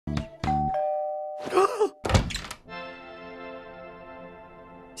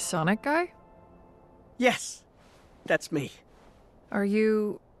Sonic guy? Yes, that's me. Are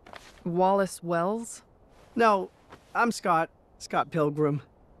you Wallace Wells? No, I'm Scott Pilgrim.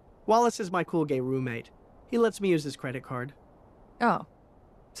 Wallace is my cool gay roommate. He lets me use his credit card. Oh,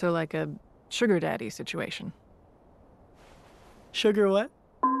 so like a sugar daddy situation. Sugar what?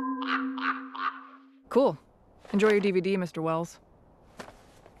 Cool. Enjoy your DVD, Mr. Wells.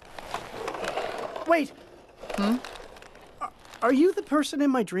 Wait! Hmm? Are you the person in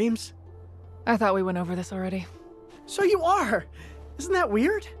my dreams? I thought we went over this already. So you are! Isn't that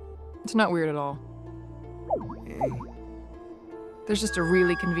weird? It's not weird at all. There's just a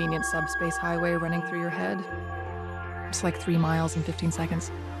really convenient subspace highway running through your head. It's like 3 miles in 15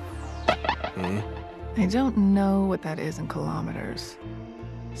 seconds. I don't know what that is in kilometers.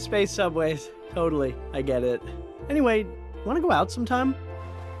 Space subways. Totally. I get it. Anyway, wanna go out sometime?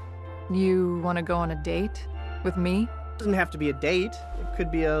 You want to go on a date with me? Doesn't have to be a date. It could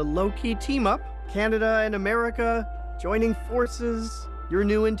be a low-key team-up. Canada and America joining forces. You're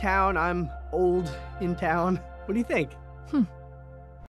new in town, I'm old in town. What do you think?